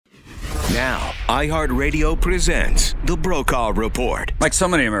Now, iHeartRadio presents The Brokaw Report. Like so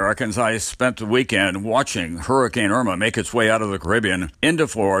many Americans, I spent the weekend watching Hurricane Irma make its way out of the Caribbean into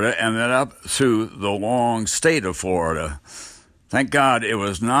Florida and then up through the long state of Florida. Thank God it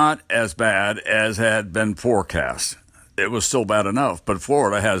was not as bad as had been forecast. It was still bad enough, but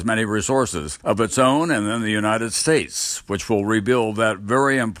Florida has many resources of its own, and then the United States, which will rebuild that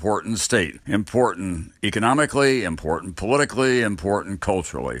very important state. Important economically, important politically, important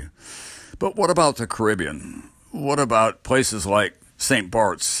culturally. But what about the Caribbean? What about places like St.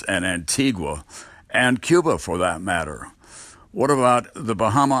 Bart's and Antigua, and Cuba for that matter? What about the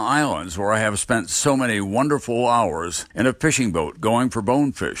Bahama Islands, where I have spent so many wonderful hours in a fishing boat going for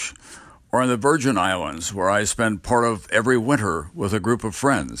bonefish? Or in the Virgin Islands, where I spend part of every winter with a group of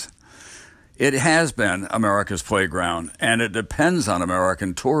friends? It has been America's playground, and it depends on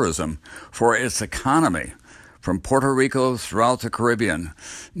American tourism for its economy. From Puerto Rico throughout the Caribbean,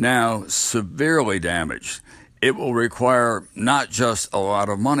 now severely damaged. It will require not just a lot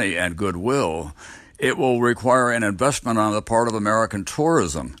of money and goodwill, it will require an investment on the part of American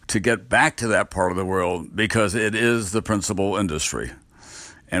tourism to get back to that part of the world, because it is the principal industry.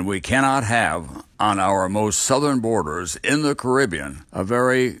 And we cannot have on our most southern borders in the Caribbean a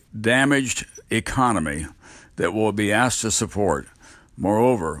very damaged economy that will be asked to support.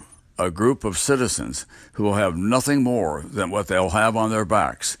 Moreover, a group of citizens who will have nothing more than what they'll have on their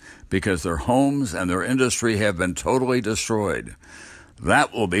backs because their homes and their industry have been totally destroyed.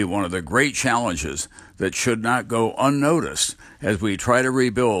 That will be one of the great challenges that should not go unnoticed as we try to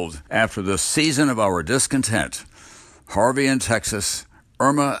rebuild after the season of our discontent. Harvey in Texas,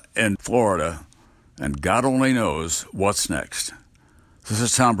 Irma in Florida, and God only knows what's next. This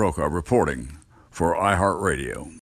is Tom Brokaw reporting for iHeartRadio.